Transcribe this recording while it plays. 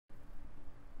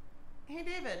Hey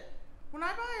David, when I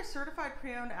buy a certified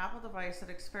pre-owned Apple device at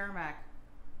Experimac,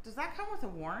 does that come with a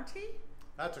warranty?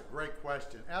 That's a great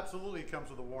question. Absolutely, it comes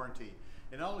with a warranty.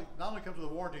 And not only comes with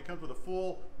a warranty, it comes with a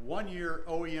full 1-year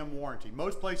OEM warranty.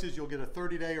 Most places you'll get a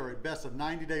 30-day or at best a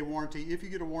 90-day warranty if you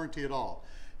get a warranty at all.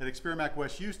 At Experimac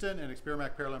West Houston and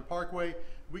Experimac Pearland Parkway,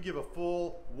 we give a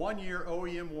full 1-year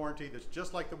OEM warranty that's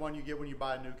just like the one you get when you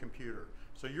buy a new computer.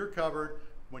 So you're covered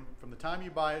from the time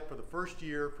you buy it for the first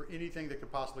year for anything that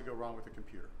could possibly go wrong with the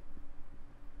computer.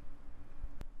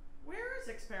 Where is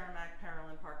Experimac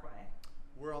Pearland Parkway?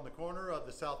 We're on the corner of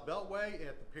the South Beltway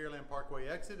at the Pearland Parkway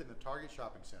exit in the Target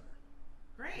Shopping Center.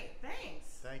 Great,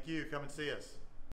 thanks. Thank you. Come and see us.